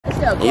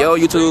Yo,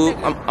 YouTube,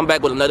 I'm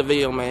back with another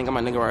video, man. Got my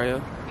nigga right here.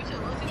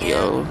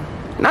 Yo,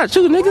 not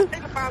you, nigga.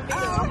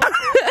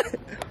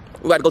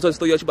 We about to go to the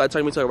studio. She about to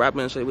turn me to a rapper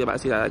and shit. We about to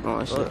see how that going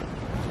and shit.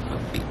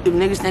 If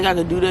niggas think I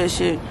could do that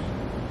shit,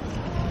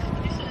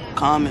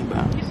 comment,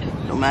 bro.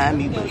 Don't mind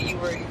me, but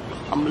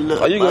I'm a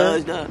little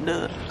buzzed up.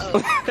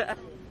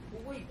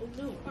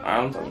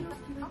 I'm talking.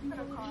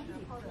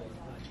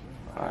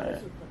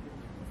 Alright.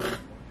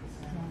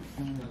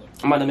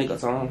 I'm about to make a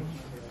song.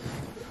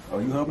 Oh,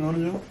 you hopping on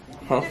the jump?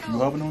 Huh? You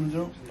hopping on the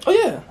jump? Oh,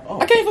 yeah.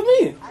 Oh. I came for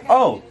me.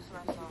 Oh.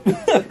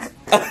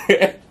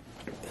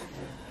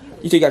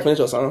 You think I can finish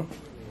your song?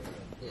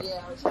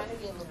 Yeah, I'm trying to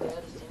get my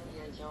brother to send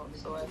me a jump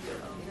so I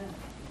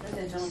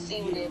can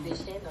see what that bitch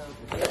stand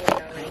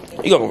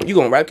up. You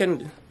gonna rap,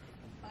 Kennedy?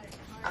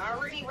 I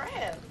already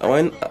rap. Oh, I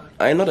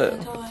ain't know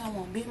that. I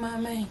won't beat my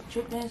man.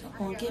 Trip dance, I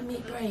won't get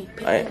me brain.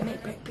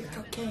 Pick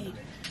cocaine.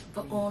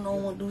 Fuck on, I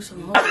want to do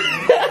some more.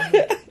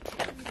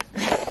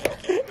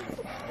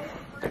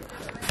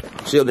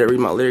 She'll there read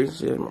my lyrics.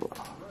 Shit.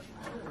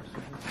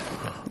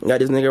 Got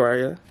this nigga right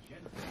here.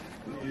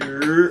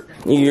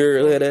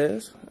 You're that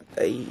ass.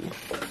 Hey.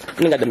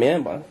 Nigga got the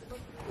man bun.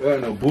 That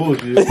ain't no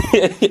bullshit.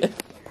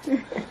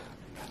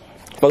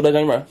 Fuck that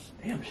thing, bro.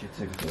 Damn, shit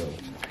take a blow.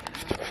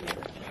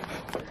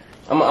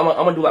 I'm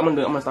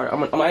gonna start.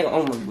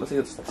 Let's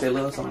say a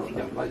little something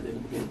like that in the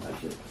beginning type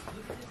shit.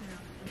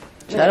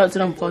 Shout out to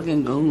them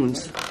fucking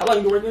goons. How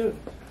long you work there?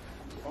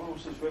 Oh,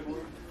 since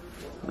February.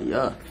 But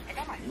yeah.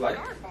 You like?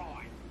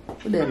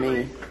 What that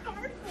mean?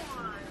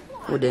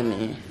 What that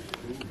mean?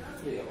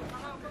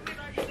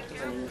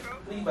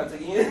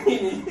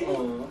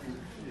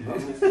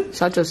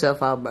 Shut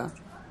yourself out, bro.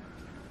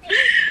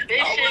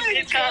 This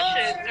shit is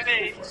shit to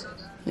me.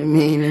 You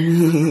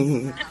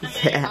mean?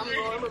 I'm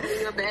going to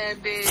be a bad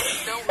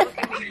bitch. Don't look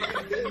at me.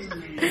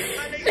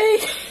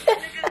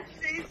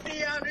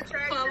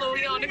 Follow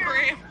me on the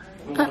gram.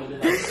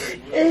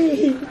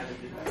 Hey.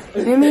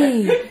 You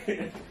mean?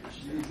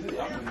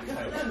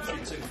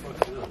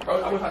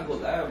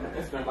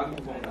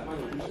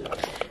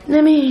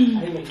 Let me.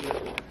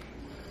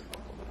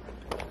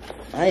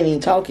 I ain't even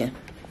talking.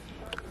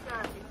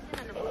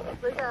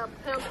 We got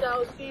pimped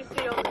out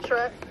CC on the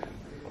track.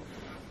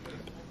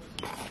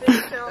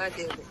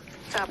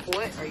 Top,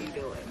 what are you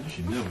doing? You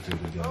should never take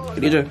that guy.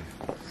 DJ.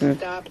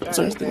 Stop. What's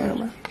on Instagram,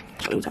 bro?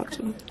 Show you talk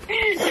to me.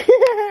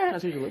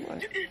 That's what you look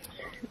like.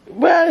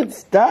 What?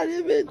 Stop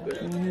it, bitch.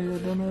 Yeah,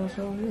 dumbass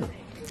out here.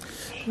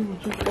 She was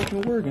just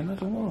fucking working not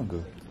so long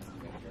ago.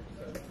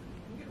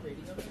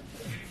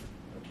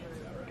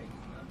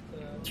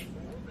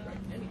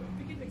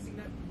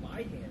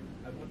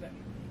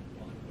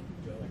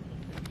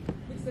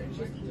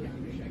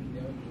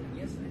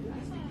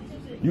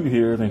 You can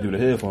hear everything through the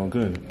headphone,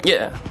 couldn't you?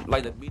 Yeah,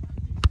 like the beat.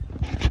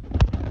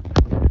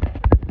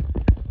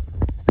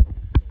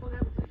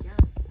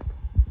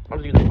 I'm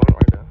just using the phone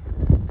right now.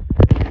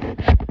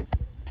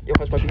 Yo,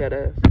 hush puppy had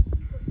ass.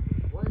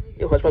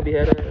 Yo, hush puppy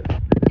had ass.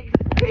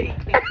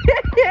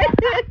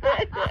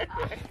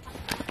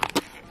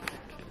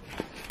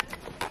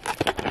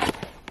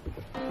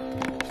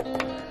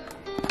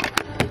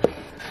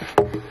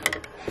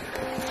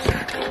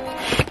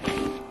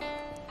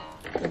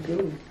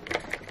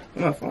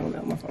 My phone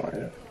right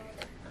here.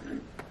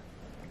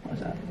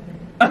 What's that?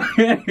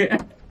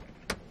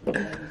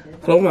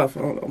 Close my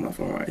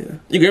phone right here.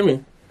 You get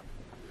me?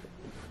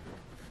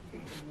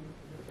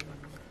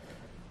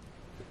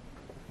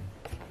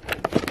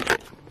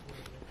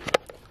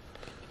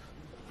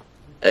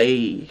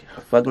 Hey,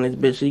 fucking this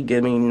bitch, she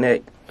give me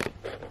neck.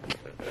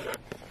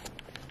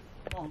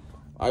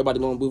 Everybody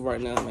going booth right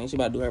now, man. She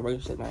about to do her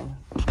regular shit, man.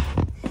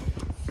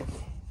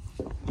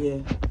 Yeah.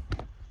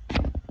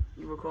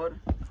 You recording?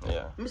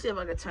 Yeah. Let me see if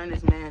I can turn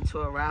this man to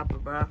a rapper,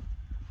 bro. You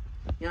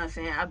know what I'm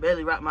saying? I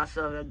barely rap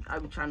myself. I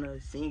be trying to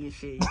sing and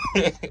shit.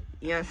 You know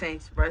what I'm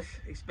saying?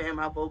 Expand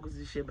my vocals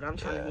and shit. But I'm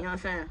trying to, you know what I'm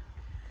saying?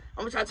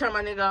 I'm gonna try to turn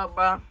my nigga up,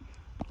 bro.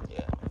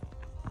 Yeah.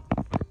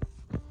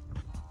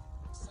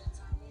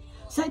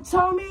 Say,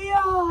 turn me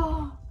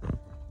up.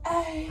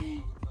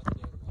 Hey.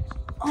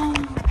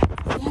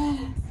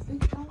 Yeah.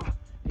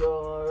 You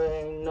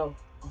already know.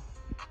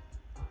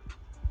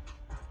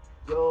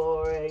 You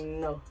already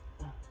know.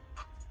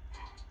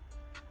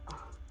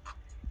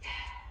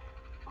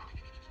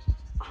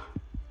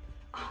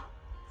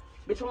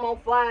 Bitch, I'm on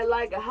fire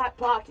like a hot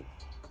pocket.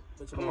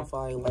 Bitch, I'm on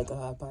fire like a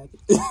hot pocket.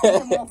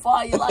 I'm on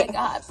fire like a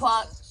hot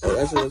pocket. Hey,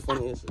 that shit was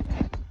funny as shit.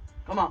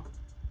 Come on.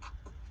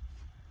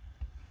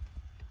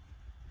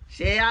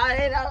 Shit, y'all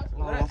ain't out.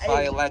 I'm on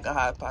fire like a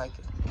hot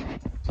pocket.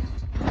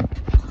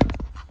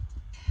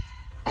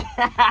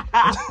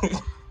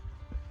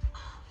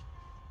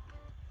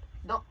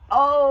 Don't,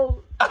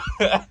 oh.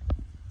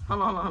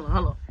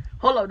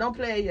 Hold on, don't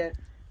play it yet.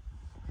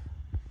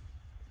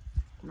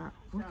 Nah,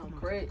 sound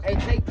crazy.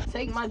 Hey,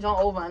 take my joint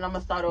over and I'm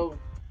gonna start over.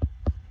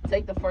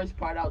 Take the first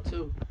part out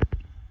too.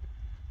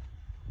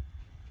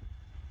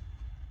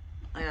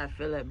 I gotta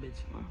feel that bitch,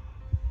 man.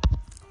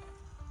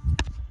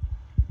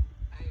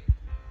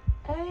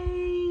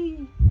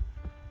 Hey.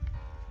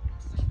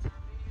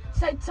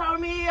 say turn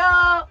me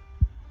up.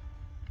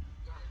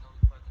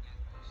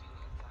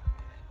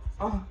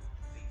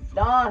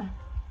 Done.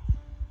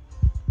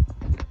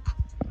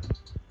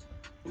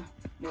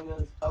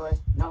 Niggas, alright,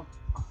 no.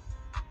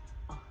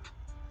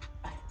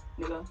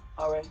 Nigga,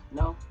 alright,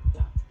 no.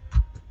 Yeah.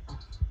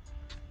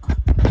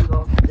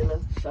 Nigga, still a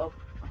show.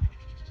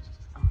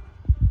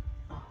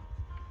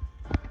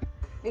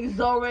 Niggas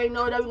already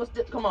know that we gonna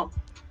still. Come on.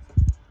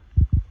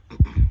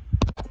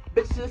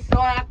 Bitches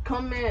saw I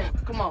come in.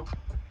 Come on.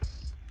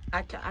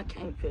 I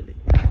can't feel it.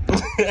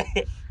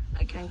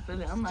 I can't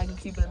feel it. I'm not gonna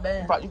keep it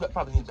bad. You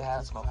probably need to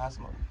have smoke.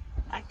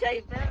 I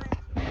can't feel it.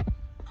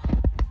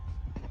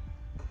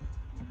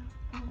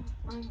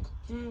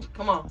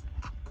 Come on.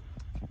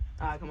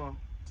 Alright, come on.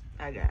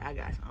 I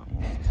got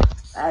something.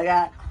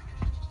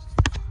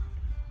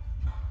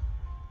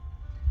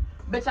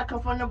 Bitch, I come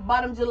from the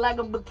bottom just like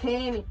a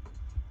bikini.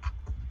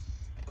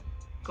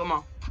 Come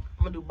on.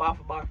 I'm gonna do bar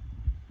for bar.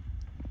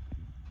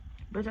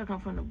 Bitch, I come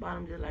from the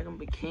bottom just like a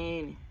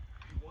bikini.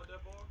 You want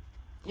that bar?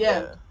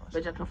 Yeah.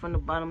 Bitch, I come from the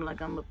bottom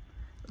like I'm a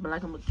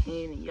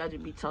bikini. Y'all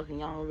just be talking,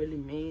 y'all don't really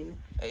mean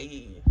it.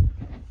 Hey.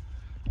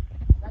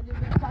 Y'all just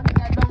be talking,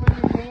 y'all don't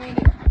really mean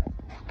it.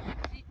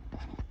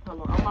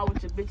 Hold on, I'm out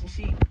with your bitch and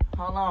she.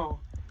 Hold on.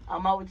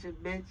 I'm out with your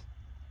bitch.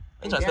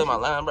 You trying to steal my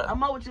line, bro?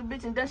 I'm out with your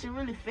bitch and that shit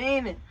really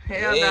fiending.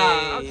 Hell Yeah.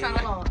 nah. I'm trying to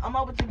hold on. I'm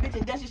out with your bitch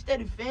and that shit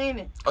steady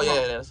fiending. Oh,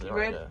 yeah, that's it. You Right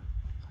ready? there.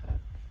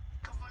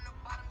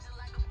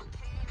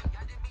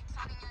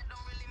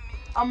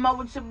 I'm out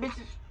with your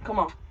bitches. Come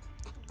on.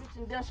 Bitch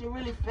and that shit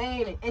really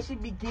fiending. And she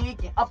be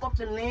geeking. Up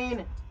the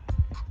leaning.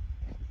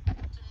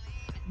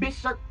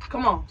 Bitch, shirt.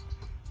 Come on.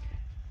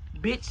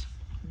 Bitch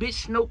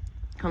snoop.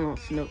 Come on,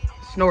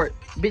 snort.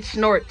 Bitch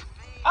snort.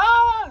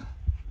 Ah!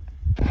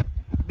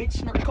 Bitch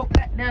snort coke.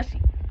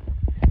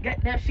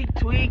 Goddamn she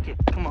tweaking.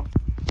 Come on.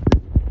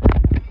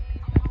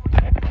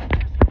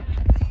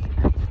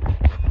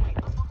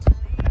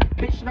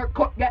 Bitch snort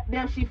coke.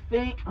 Goddamn she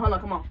faint. Hold on,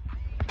 come on.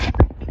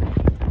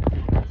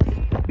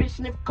 Bitch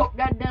sniff coke.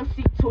 Goddamn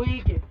she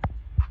tweaking.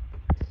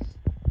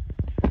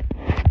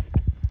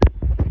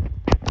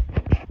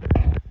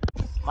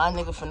 My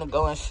nigga finna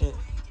go and shit.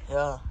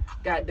 Yeah.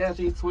 Goddamn,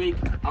 she's tweak.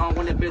 I don't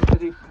want that bitch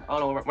because he. Oh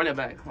no, run it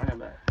back. Come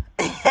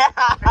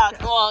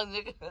on,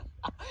 nigga.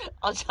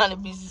 I'm trying to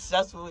be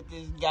successful with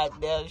this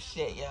goddamn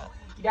shit, yeah.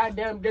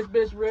 Goddamn, this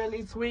bitch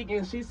really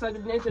tweaking. She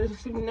sucking into the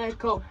shooting that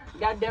coke.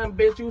 Goddamn,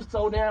 bitch, you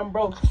so damn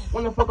broke.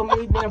 Wanna fuck on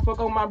me, then fuck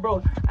on my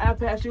bro. I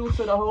pass you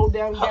to the whole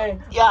damn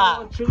game. Yeah. I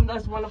want you,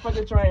 let's run the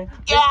fucking train.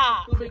 Yeah.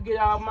 Bitch, you stupid, get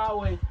out of my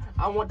way.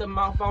 I want the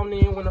mouth on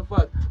in when the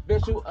fuck.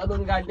 Bitch, you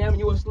ugly, goddamn,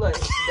 you a slut.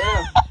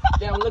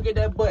 Damn, look at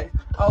that butt.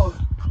 Oh,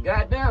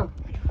 goddamn.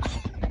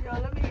 Yo,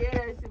 let me hear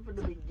that shit from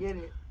the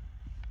beginning.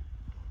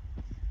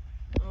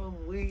 Oh,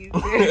 weird.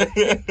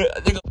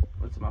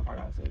 What's my part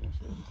I said and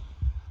shit?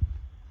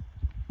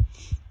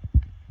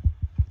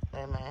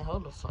 Hey, man,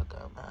 hold the fuck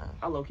up, man.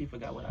 I low-key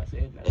forgot what I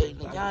said. Hey,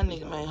 y'all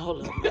niggas, man,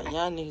 hold up, man.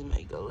 Y'all niggas,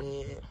 man, go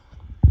ahead.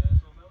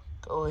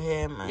 Go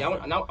ahead, man. Yeah,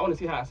 I want to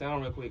see how I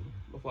sound real quick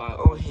before I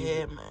Go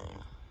ahead,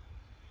 man.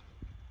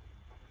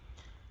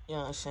 You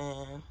know what I'm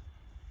saying?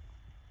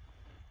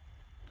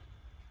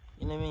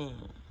 You know what I mean?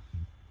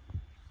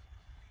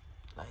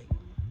 Like,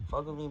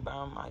 fuck with me,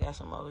 bro. I got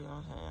some more, you know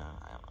what I'm saying?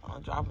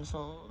 I'm dropping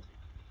soon.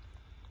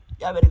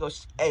 Y'all better go,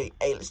 hey,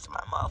 listen to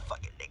my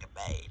motherfucking nigga,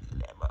 man.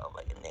 That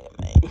motherfucking nigga,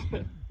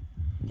 man.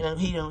 You know,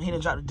 he done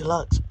dropped the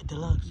deluxe. You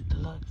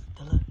know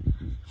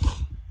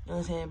what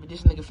I'm saying? But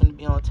this nigga finna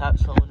be on top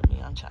soon to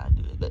me. I'm trying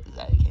to do as best as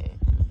I can.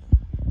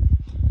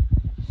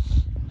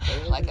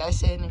 Like I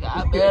said, nigga,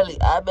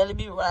 I barely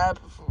be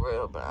rapping for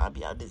real, but I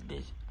be out this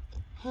bitch.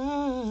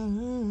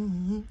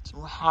 Some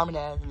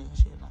harmonizing and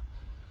shit.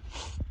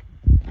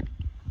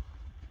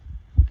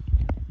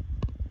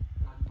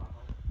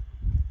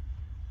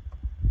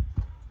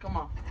 Come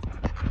on.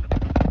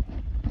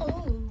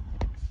 Oh.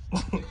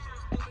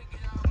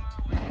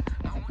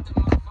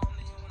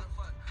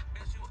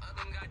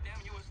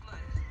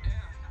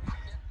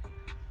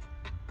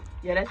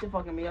 Yeah, that shit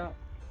fucking me up.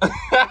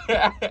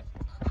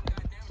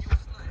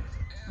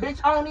 Bitch,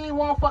 I don't even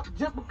want to fuck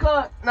just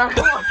because. Nah,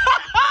 come on.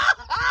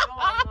 Come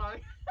on.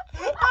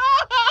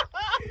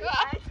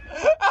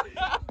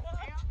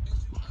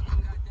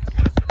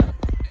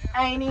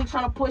 I ain't even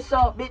trying to push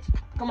up, bitch.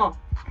 Come on.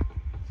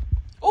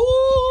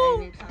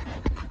 Ooh.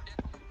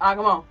 Alright,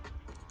 come on.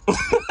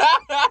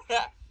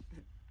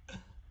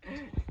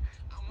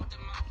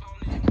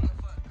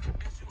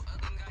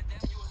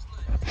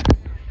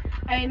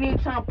 I ain't even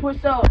trying to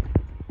push up.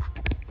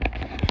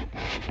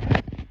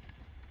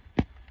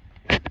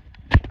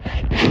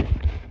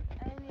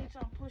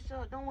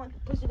 Don't want to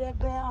push it that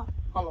bad.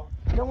 Hold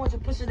on. Don't want you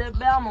to push it that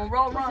bad. I'm gonna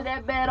roll runner. Push it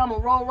that bad. I'm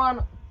gonna roll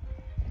runner.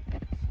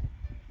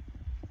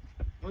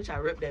 I'm trying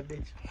to rip that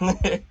bitch.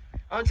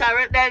 I'm trying to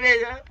rip that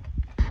bitch, huh?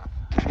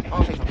 I'm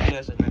gonna take some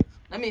that shit next.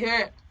 Let me hear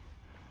it.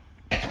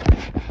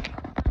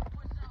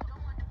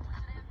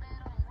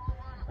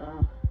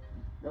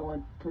 Don't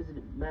want to push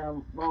it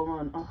bad. Roll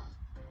runner.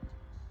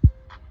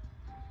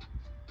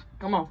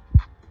 Come on.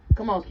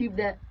 Come on. Keep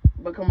that.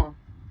 But come on.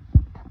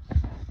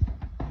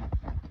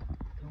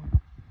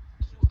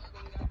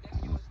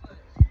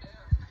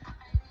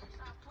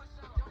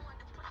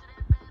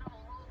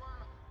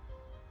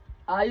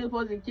 You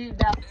supposed to keep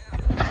that.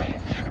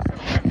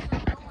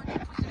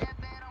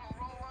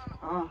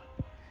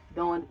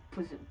 Don't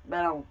push it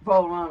down,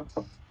 roll around.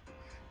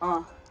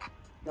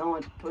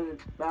 Don't push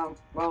it down,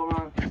 roll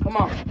around. Come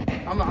on,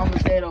 I'm gonna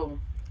say it over.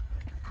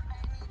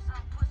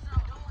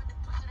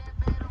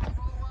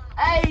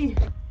 Hey,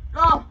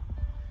 no,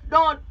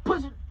 don't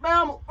push it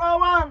down,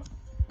 roll around.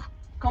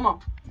 Come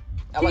on,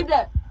 keep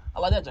that. I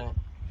like that joint.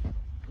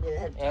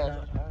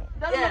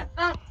 Yeah.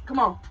 Come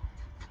on.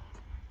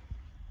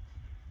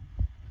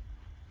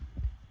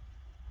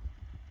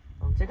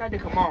 Take out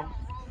that come on.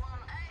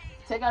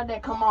 Take out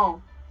that come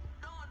on.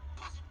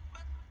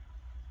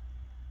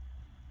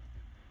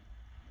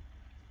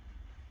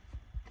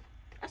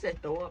 I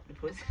said throw up the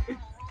pussy.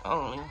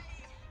 Oh, man.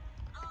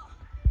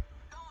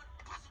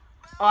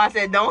 Oh, I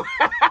said don't.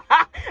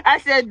 I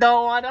said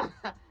don't wanna.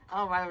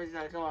 All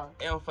right, come on.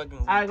 I'm fucking.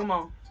 All right, come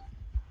on.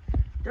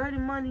 Dirty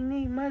money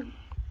need money.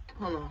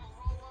 Hold on.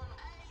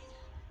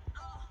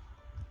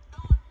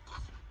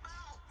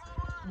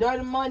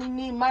 Dirty money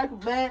need Michael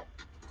man.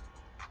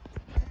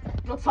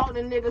 Don't talk to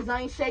niggas,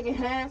 I ain't shaking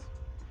hands.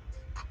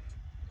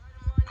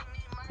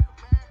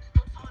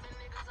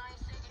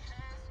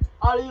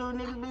 All of you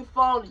niggas be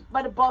phony.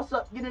 Better boss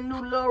up, get a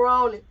new little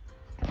rolling.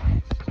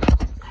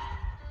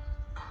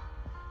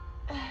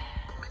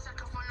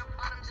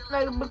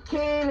 Like a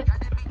bikini.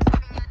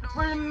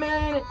 For a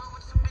minute.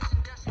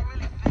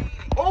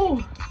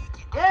 Oh,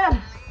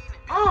 yeah.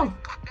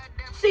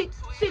 She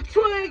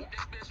twig.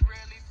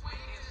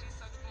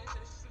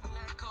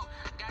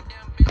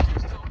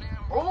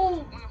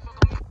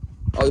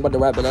 Oh, you about to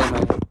wrap it up,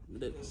 man.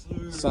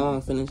 The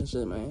song finish and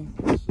shit, man.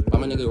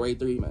 I'm a nigga Ray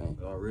 3, man.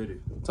 Already.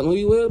 Tell me who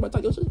you will about to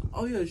talk your shit.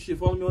 Oh yeah, shit.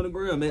 Follow me on the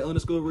gram, man.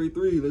 _Ray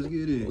 3. Let's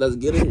get it. Let's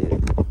get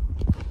it.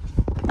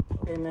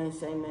 hey man,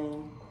 say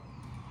man.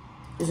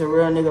 It's a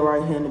real nigga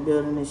right here in the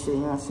building and shit, you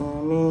know what I'm saying?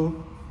 I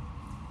mean,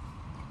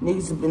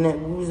 niggas up in that,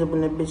 we was up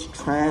in that bitch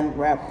trying to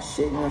rap and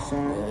shit, you know what I'm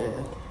saying?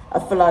 Yeah. I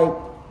feel like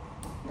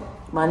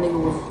my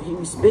nigga he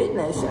was spitting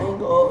that shit. I ain't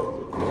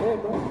go, yeah,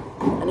 bro.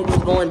 That nigga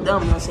was going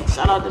dumb, you know what I'm saying?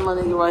 Shout out to my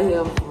nigga right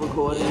here for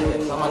recording.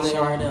 Yeah, my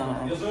nigga right there,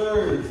 man. Yes,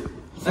 sir.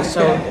 That's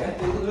so.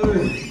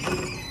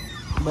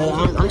 But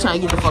I'm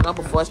trying to get the fuck up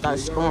before I start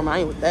storming. I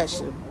ain't with that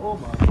shit. Oh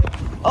my.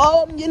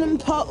 Oh, I'm getting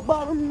talk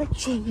about them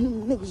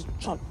niggas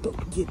trying to go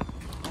get it.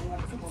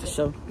 For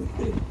sure.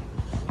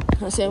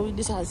 I'm saying we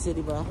this hot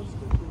city, bro.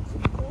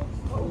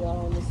 We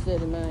all in the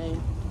city,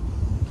 man.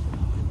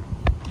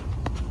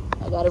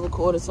 I got it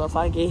recorded, so if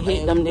I get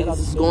hit, them niggas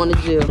is going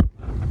to jail.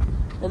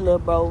 That little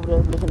bro over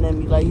there looking at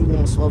me like he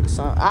want to smoke or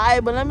something.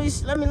 Alright, but let me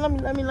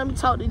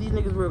talk to these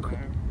niggas real quick.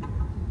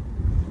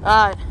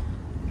 Alright.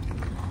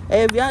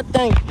 Hey, if y'all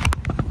think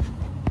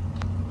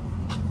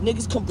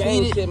niggas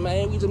completed shit,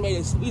 man. We just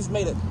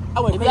made it.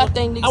 If y'all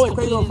think niggas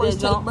completed on first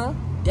that take, jump, bro.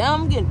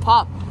 damn, I'm getting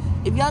popped.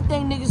 If y'all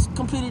think niggas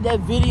completed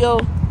that video,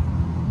 you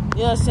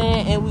know what I'm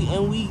saying, and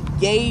we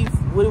gave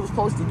what it was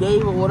supposed to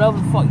give or whatever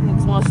the fuck you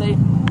niggas want to say, you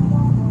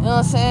know what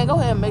I'm saying, go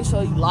ahead and make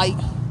sure you like,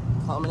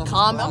 comment.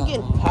 I'm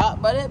getting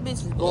popped, but that bitch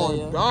is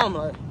going dumb.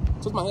 Like,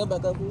 Twist my hair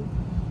back up, dude.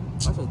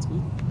 I should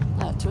tweet.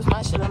 nah, twist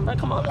my shit up, bro.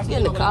 Come on, let's get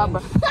in the car,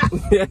 bro.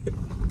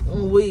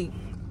 I'm weak.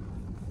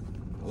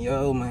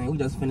 Yo, man, we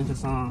just finished the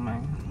song,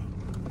 man.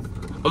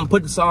 I'm gonna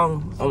put the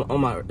song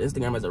on my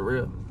Instagram as a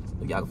reel.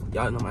 If y'all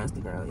know my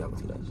Instagram, y'all can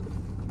see that shit.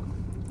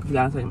 What you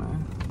gotta say,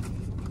 man?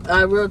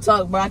 Alright, real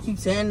talk, bro. I keep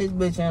saying this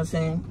bitch, you know what I'm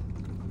saying?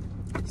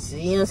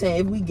 See, you know what I'm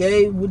saying? If we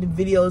gave what the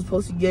video was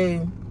supposed to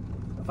give,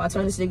 if I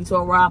turn this nigga to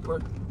a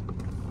rapper,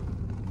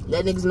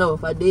 let niggas know.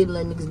 If I did,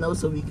 let niggas know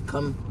so we could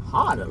come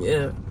harder. Yeah. You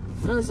know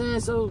what I'm saying?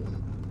 So,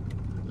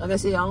 like I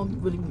said, I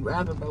don't really be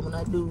rapping, but when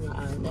I do,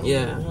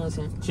 Yeah. you know what I'm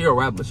saying? She a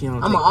rapper, she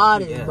don't. I'm an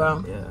artist, yeah,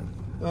 bro. Yeah. You know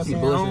what I'm She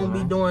saying? bullshit, I don't be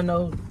man. doing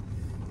those.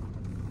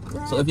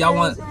 So if y'all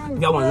want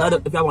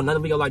another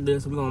video like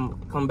this, we gonna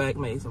come back,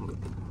 make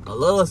a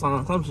love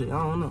song, some shit. I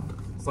don't know,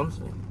 some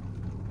shit.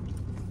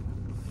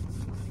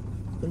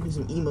 Gonna do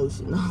some emo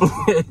shit, no?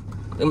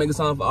 They make a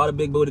song for all the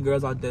big booty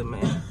girls out there,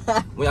 man.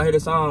 When y'all hear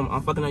this song,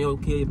 I'm fucking on your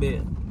kid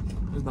bed.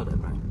 Just know that,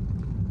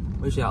 man.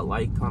 Make sure y'all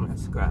like, comment,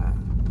 subscribe,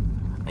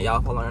 and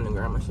y'all follow on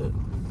Instagram and shit.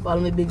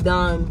 Follow me, Big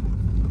Don.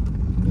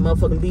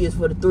 Motherfucking B is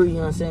for the 3, you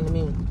know what I'm saying to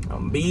me?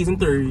 B's and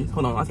threes.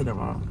 Hold on, I said that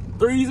wrong.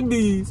 3s and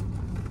B's.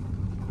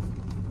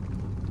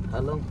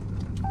 Hello?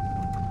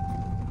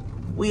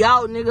 We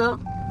out, nigga.